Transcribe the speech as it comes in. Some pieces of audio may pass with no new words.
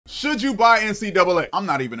Should you buy NCAA? I'm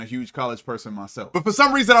not even a huge college person myself, but for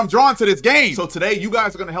some reason I'm drawn to this game. So today you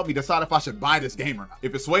guys are gonna help me decide if I should buy this game or not.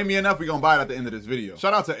 If it swayed me enough, we're gonna buy it at the end of this video.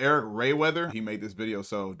 Shout out to Eric Rayweather. He made this video,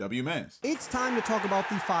 so W-mans. It's time to talk about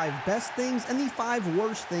the 5 best things and the 5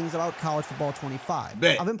 worst things about College Football 25.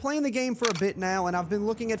 Bet. I've been playing the game for a bit now, and I've been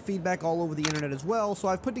looking at feedback all over the internet as well, so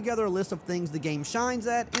I've put together a list of things the game shines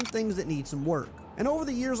at and things that need some work. And over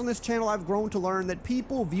the years on this channel, I've grown to learn that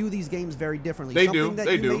people view these games very differently. Something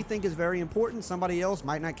that you may think is very important, somebody else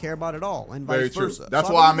might not care about at all, and vice versa. That's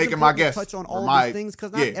why I'm making my guess. Touch on all of these things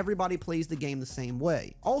because not everybody plays the game the same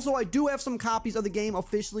way. Also, I do have some copies of the game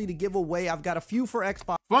officially to give away. I've got a few for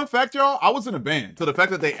Xbox. Fun fact, y'all, I was in a band. So the fact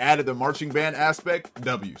that they added the marching band aspect,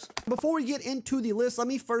 W's. Before we get into the list, let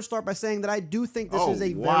me first start by saying that I do think this is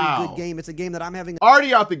a very good game. It's a game that I'm having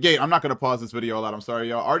already out the gate. I'm not going to pause this video a lot. I'm sorry,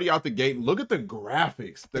 y'all. Already out the gate. Look at the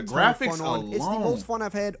graphics. The graphics alone. It's the most fun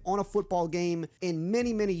I've had on a football game in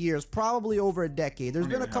many, many years, probably over a decade. There's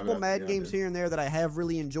been a couple Mad games here and there that I have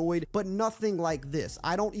really enjoyed, but nothing like this.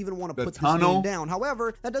 I don't even want to put this game down.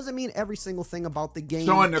 However, that doesn't mean every single thing about the game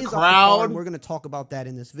showing the is crowd. And we're going to talk about that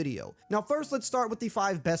in this video. Now, first, let's start with the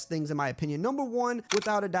 5 best things in my opinion. Number 1,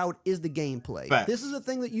 without a doubt, is the gameplay. This is a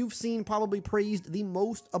thing that you've seen probably praised the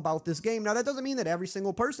most about this game. Now, that doesn't mean that every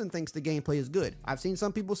single person thinks the gameplay is good. I've seen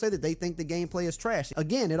some people say that they think the gameplay is trash.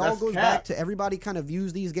 Again, it all goes back to everybody kind of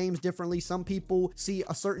views these games differently. Some people see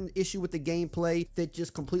a certain issue with the gameplay that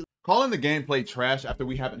just completely... Calling the gameplay trash after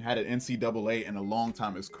we haven't had an NCAA in a long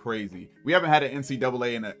time is crazy. We haven't had an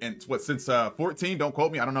NCAA since 14, don't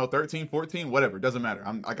quote me, I don't know, 13, 14, whatever, doesn't matter.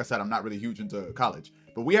 Like I said, I'm not really huge into college,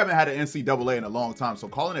 but we haven't had an NCAA in a long time, so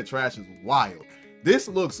calling it trash is wild. This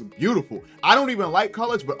looks beautiful. I don't even like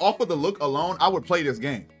college, but off of the look alone, I would play this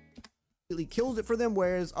game. Kills it for them,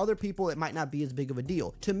 whereas other people it might not be as big of a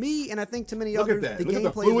deal. To me, and I think to many others, the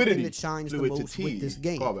gameplay is the thing that shines the most with this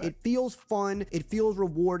game. It feels fun, it feels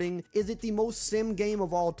rewarding. Is it the most sim game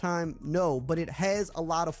of all time? No, but it has a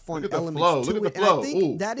lot of fun elements to it. And I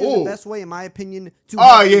think that is the best way, in my opinion, to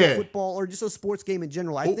play football or just a sports game in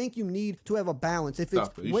general. I think you need to have a balance. If it's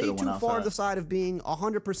way too far to the side of being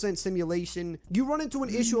 100% simulation, you run into an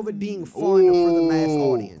issue of it being fun for the mass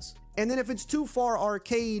audience. And then if it's too far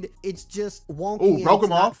arcade, it's just wonky and it's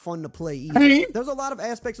not fun to play either. There's a lot of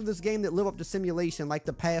aspects of this game that live up to simulation, like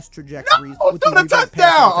the pass trajectories. With the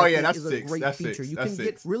touchdown! Oh yeah, that's a great feature. You can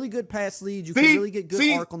get really good pass leads. You can really get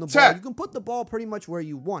good arc on the ball. You can put the ball pretty much where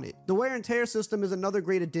you want it. The wear and tear system is another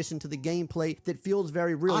great addition to the gameplay that feels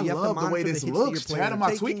very real. You have to monitor the hits that your players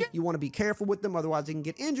are taking. You want to be careful with them, otherwise they can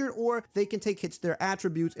get injured, or they can take hits to their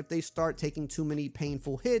attributes if they start taking too many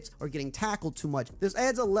painful hits or getting tackled too much. This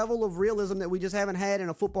adds a level of realism that we just haven't had in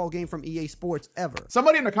a football game from EA Sports ever.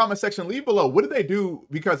 Somebody in the comment section, leave below, what did they do?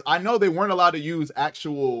 Because I know they weren't allowed to use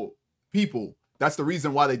actual people. That's the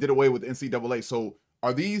reason why they did away with NCAA. So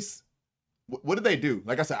are these... what did they do?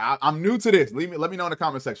 Like I said, I'm new to this. Let me know in the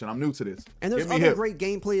comment section. I'm new to this. And there's other great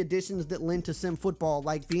gameplay additions that lend to sim football,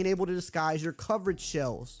 like being able to disguise your coverage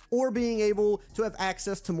shells or being able to have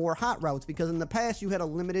access to more hot routes, because in the past you had a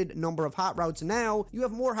limited number of hot routes. Now you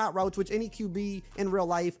have more hot routes, which any QB in real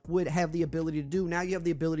life would have the ability to do. Now you have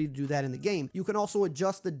the ability to do that in the game. You can also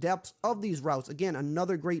adjust the depths of these routes. Again,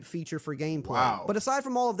 another great feature for gameplay. Wow. But aside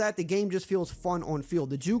from all of that, the game just feels fun on field.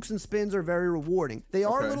 The jukes and spins are very rewarding. They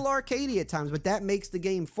are a little arcadey at times, but that makes the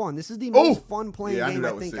game fun. This is the most fun playing game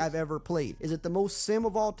I think I've ever played. Is it the most sim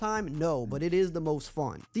of all time? No, but it is the most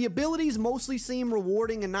fun. The abilities mostly seem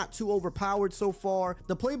rewarding and not too overpowered so far.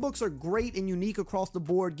 The playbooks are great and unique across the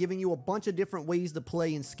board, giving you a bunch of different ways to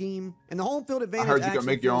play and scheme. And the home field advantage, I heard you can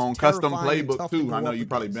make your own custom playbook too. I know you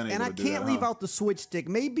probably been able to do that. And I can't leave out the switch stick.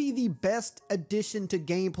 Maybe the best addition to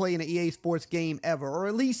gameplay in an EA Sports game ever, or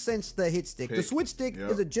at least since the hit stick. The switch stick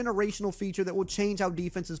is a generational feature that will change how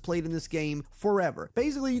defense is played in this game forever.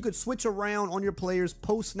 Basically, you could switch around on your players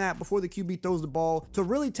post-snap before the QB throws the ball to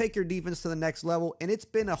really take your defense to the next level, and it's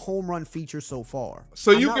been a home run feature so far.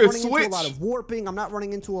 So you can switch. Into a lot of warping. I'm not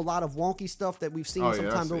running into a lot of wonky stuff that we've seen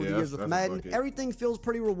sometimes over the years with Madden. Everything feels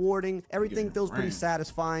pretty rewarding. Everything feels pretty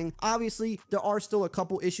satisfying. Obviously, there are still a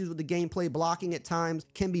couple issues with the gameplay. Blocking at times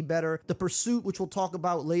can be better. The pursuit, which we'll talk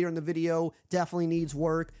about later in the video, definitely needs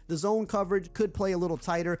work. The zone coverage could play a little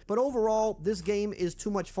tighter, but overall, this game is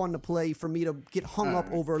too much fun to play for me to get hung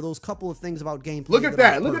up over those couple of things about gameplay. Look at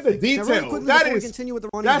that. Look at the detail. Now, really quickly, that before is we continue with the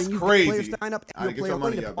running, that's then crazy. Sign up and get your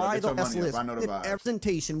money up. Buy the S list.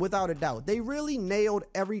 Representation, without a doubt. They really nailed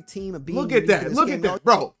every team being. Look at that. Look at that,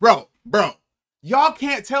 bro. Y'all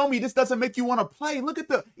can't tell me this doesn't make you want to play. Look at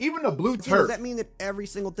even the blue turf. Does that mean that every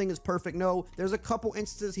single thing is perfect? No, there's a couple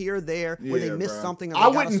instances here or there where they missed something. Or I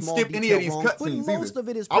wouldn't skip any of these cutscenes either. Most of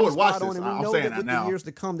it is I would watch spot on, this. and we know that with the years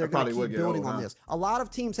to come, they're going to keep building on this. A lot of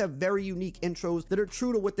teams have very unique intros that are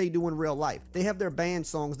true to what they do in real life. They have their band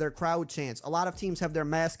songs, their crowd chants. A lot of teams have their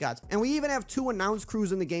mascots, and we even have 2 announced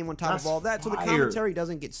crews in the game on top of all that, so the commentary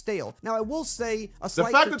doesn't get stale. Now, I will say a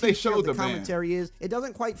slight critique of the commentary is it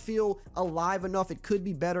doesn't quite feel alive enough. It could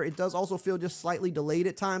be better. It does also feel just slightly delayed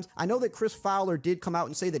at times. I know that Chris Fowler did come out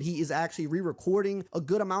and say that he is actually re-recording a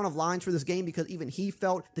good amount of lines for this game because even he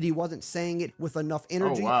felt that he wasn't saying it with enough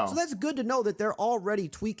energy. So that's good to know that they're already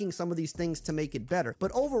tweaking some of these things to make it better.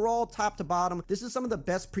 But overall, top to bottom, this is some of the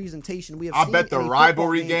best presentation we have seen. I bet the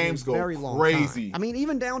rivalry games go crazy. I mean,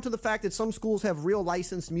 even down to the fact that some schools have real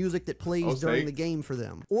licensed music that plays during the game for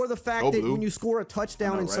them. Or the fact that when you score a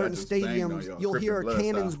touchdown in certain stadiums, you'll hear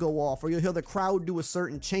cannons go off, or you'll hear the crowd do a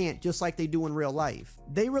certain chant just like they do in real life.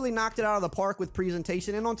 They really knocked it out of the park with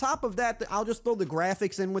presentation, and on top of that, I'll just throw the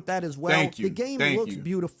graphics in with that as well. The game looks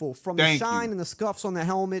beautiful, from the shine and the scuffs on the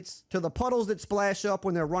helmets to the puddles that splash up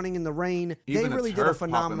when they're running in the rain. They really did a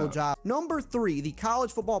phenomenal job. Number 3, the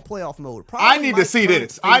college football playoff mode. I need to see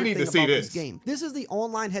this. I need to see this game. This is the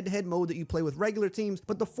online head-to-head mode that you play with regular teams,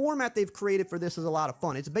 but the format they've created for this is a lot of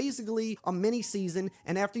fun. It's basically a mini season,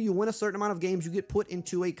 and after you win a certain amount of games, you get put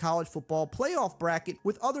into a college football playoff bracket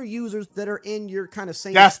with other users that are in your kind of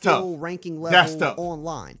same skill ranking level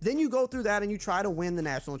online. Then you go through that and you try to win the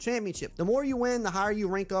national championship. The more you win, the higher you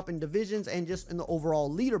rank up in divisions and just in the overall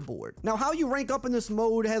leaderboard. Now, how you rank up in this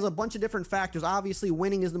mode has a bunch of different factors. Obviously,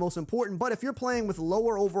 winning is the most important, but if you're playing with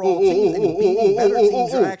lower overall teams and beating better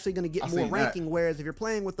teams, you're actually going to get more ranking, whereas if you're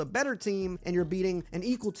playing with a better team and you're beating an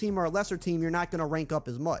equal team or a lesser team, you're not going to rank up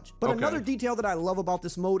as much. But another detail that I love about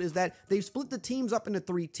this mode is that they've split the teams up into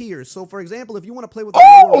 3 tiers. So, for example, if you want to play with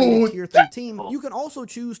a lower tier 3 team, you can also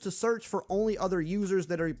choose to search for only other users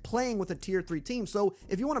that are playing with a tier 3 team. So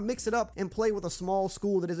if you want to mix it up and play with a small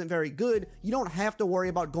school that isn't very good, you don't have to worry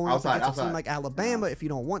about going up against a team like Alabama if you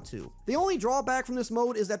don't want to. The only drawback from this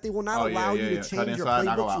mode is that they will not allow you to change your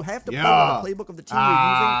playbooks. You have to play with the playbook of the team you're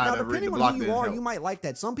using. Now, depending on who you are, you might like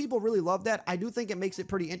that. Some people really love that. I do think it makes it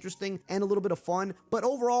pretty interesting and a little bit of fun, but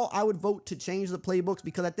overall, I would vote to change the playbooks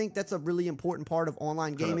because I think that's a really important part of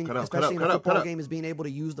online gaming, especially in a football game, is being able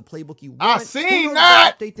to use the playbook you want. I seen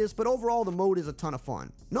that! Update this, but overall, the mode is a ton of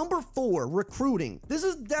fun. Number 4, recruiting. This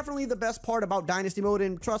is definitely the best part about Dynasty mode,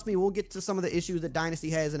 and trust me, we'll get to some of the issues that Dynasty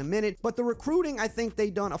has in a minute, but the recruiting, I think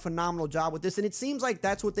they've done a phenomenal job with this, and it seems like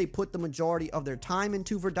that's what they put the majority of their time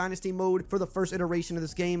into for Dynasty mode for the first iteration of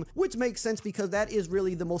this game, which makes sense because that is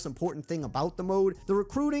really the most important thing about the mode. The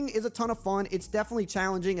recruiting is a ton of fun. It's definitely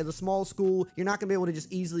challenging. As a small school, you're not going to be able to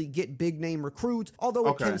just easily get big name recruits, although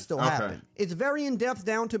it can still happen. It's very in-depth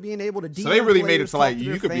down to being able to so they really made it so like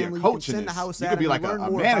you could be a coach in this. You could be like a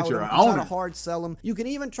manager, an owner. Try to hard sell them. You can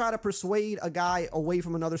even try to persuade a guy away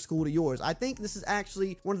from another school to yours. I think this is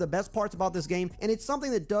actually one of the best parts about this game, and it's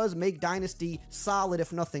something that does make Dynasty solid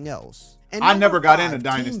if nothing else. And I never got into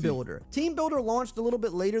Dynasty. Team Builder. Team Builder launched a little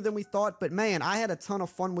bit later than we thought, but man, I had a ton of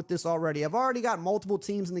fun with this already. I've already got multiple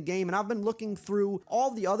teams in the game, and I've been looking through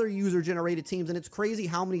all the other user-generated teams, and it's crazy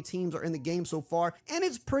how many teams are in the game so far, and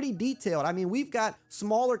it's pretty detailed. I mean, we've got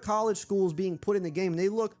smaller college schools being put in the game, and they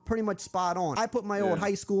look pretty much spot on. I put my old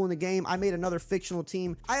high school in the game. I made another fictional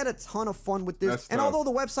team. I had a ton of fun with this, and although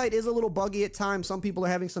the website is a little buggy at times, some people are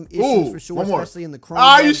having some issues for sure, especially in the Chrome.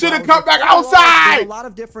 Oh, you should have come back outside! There's a lot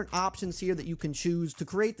of different options here that you can choose to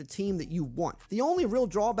create the team that you want. The only real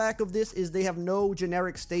drawback of this is they have no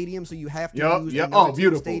generic stadium, so you have to use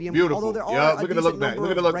another stadium. Although there are a decent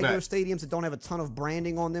number of regular stadiums that don't have a ton of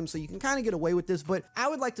branding on them, so you can kind of get away with this, but I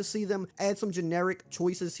would like to see them add some generic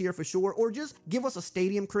choices here for sure, or just give us a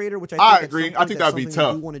stadium creator, which I agree. I think that'd be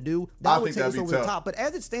tough. Want to do that would take us over the top. But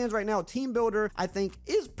as it stands right now, Team Builder I think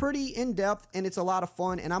is pretty in depth and it's a lot of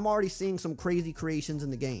fun, and I'm already seeing some crazy creations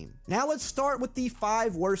in the game. Now let's start with the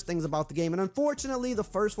 5 worst things about the game, and unfortunately the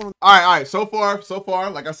first one. All right. So far,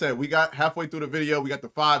 like I said, we got halfway through the video. We got the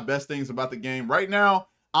 5 best things about the game. Right now,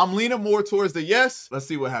 I'm leaning more towards the yes. Let's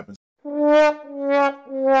see what happens.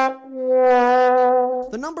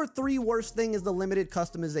 The number 3 worst thing is the limited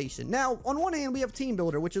customization. Now, on one hand, we have Team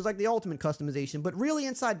Builder, which is like the ultimate customization, but really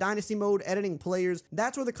inside Dynasty mode, editing players,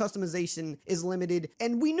 that's where the customization is limited.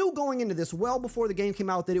 And we knew going into this well before the game came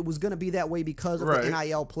out that it was going to be that way because of the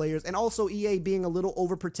NIL players, and also EA being a little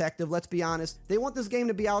overprotective. Let's be honest. They want this game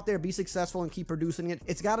to be out there, be successful, and keep producing it.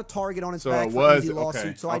 It's got a target on its back for easy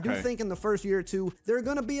lawsuits. So I do think in the first year or two, they're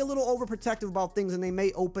going to be a little overprotective about things, and they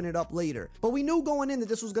may open it up later. But we knew going in that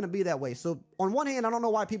this was going to be that way. So on one hand, I don't know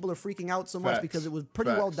why people are freaking out so much, because it was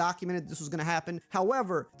pretty well documented this was going to happen.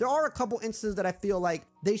 However, there are a couple instances that I feel like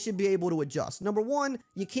they should be able to adjust. Number one,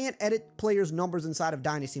 you can't edit players' numbers inside of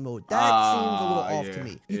Dynasty mode. That seems a little off to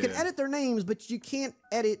me. You can edit their names, but you can't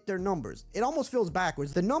edit their numbers. It almost feels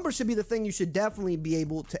backwards. The numbers should be the thing you should definitely be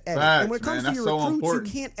able to edit. And when it comes to your recruits,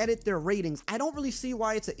 you can't edit their ratings. I don't really see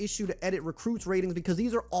why it's an issue to edit recruits' ratings, because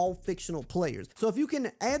these are all fictional players. So if you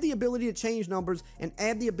can add the ability to change numbers and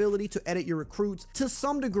add the ability to edit your recruits to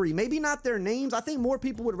some degree, maybe not their names. I think more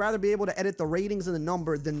people would rather be able to edit the ratings and the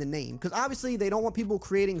number than the name, because obviously they don't want people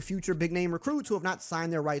creating future big name recruits who have not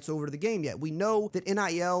signed their rights over to the game yet. We know that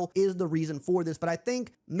NIL is the reason for this, but I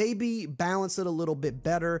think maybe balance it a little bit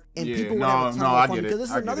better, and people would have a ton more fun, because this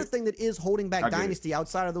is another thing that is holding back Dynasty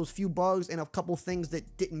outside of those few bugs and a couple things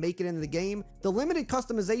that didn't make it into the game. The limited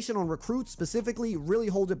customization on recruits specifically really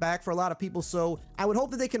holds it back for a lot of people, so I would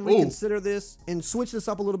hope that they can reconsider this and switch this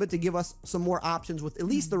up a little bit to give us some more options with at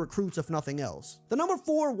least the recruits, if nothing else. The number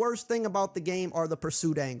 4 worst thing about the game are the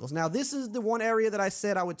pursuit angles. Now, this is the one area that I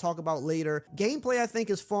said I would talk about later. Gameplay, I think,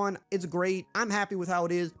 is fun. It's great. I'm happy with how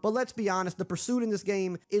it is, but let's be honest, the pursuit in this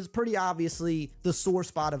game is pretty obviously the sore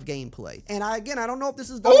spot of gameplay. And I don't know if this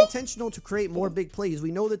is done intentional to create more big plays.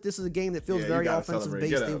 We know that this is a game that feels very offensive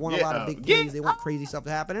based. They want a lot of big plays. They want crazy stuff to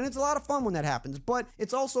happen, and it's a lot of fun when that happens, but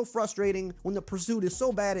it's also frustrating when the pursuit is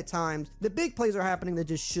so bad at times that big plays are happening that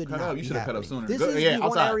just should not be happening. This is the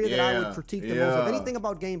one area that I would critique the most. If anything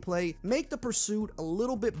about gameplay, make the pursuit a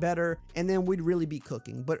little bit better, and then we'd really be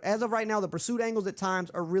cooking. But as of right now, the pursuit angles at times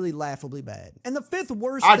are really laughably bad. And the 5th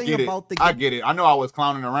worst thing about the game, I get it. I know I was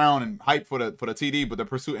clowning around and hyped for the TD, but the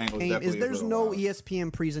pursuit angle is there's no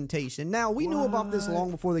ESPN presentation. Now, we knew about this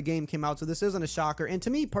long before the game came out, so this isn't a shocker. And to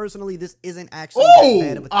me personally, this isn't actually that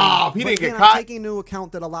bad of a thing. He didn't get caught. I'm taking into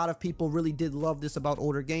account that a lot of people really did love this about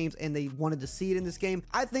older games, and they wanted to see it in this game.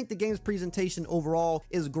 I think the game's presentation overall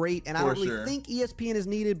is great, and I don't really think ESPN is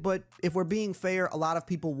needed, but if we're being fair, a lot of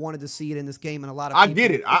people wanted to see it in this game, and a lot of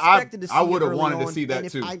people expected to see it. I would have wanted to see that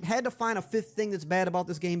too. I had to find a 5th thing that's bad about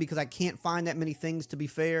this game, because I can't find that many things, to be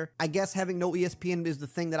fair. I guess having no ESPN is the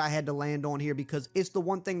thing that I had to land on here, because it's the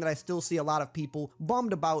one thing that I still see a lot of people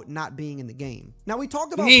bummed about not being in the game. Now, we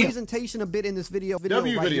talked about presentation a bit in this video.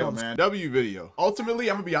 W video. Ultimately,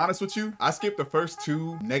 I'm gonna be honest with you, I skipped the first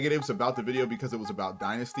 2 negatives about the video because it was about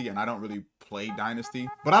Dynasty, and I don't really play Dynasty,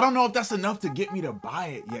 but I don't know if that's enough to get me to buy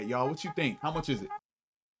it yet, y'all. What you think? How much is it?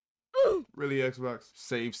 Really, Xbox?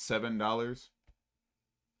 Save $7?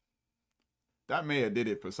 That may have did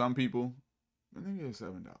it for some people. I think it's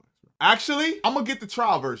 $7. Actually, I'm gonna get the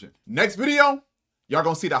trial version. Next video, y'all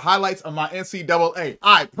gonna see the highlights of my NCAA.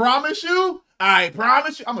 I promise you. I'm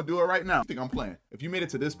gonna do it right now. I think I'm playing. If you made it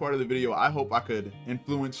to this part of the video, I hope I could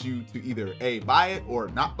influence you to either A, buy it or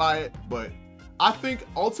not buy it, but I think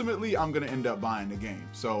ultimately I'm gonna end up buying the game.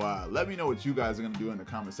 So let me know what you guys are gonna do in the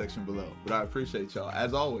comment section below. But I appreciate y'all.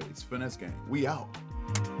 As always, Finesse Gang, we out.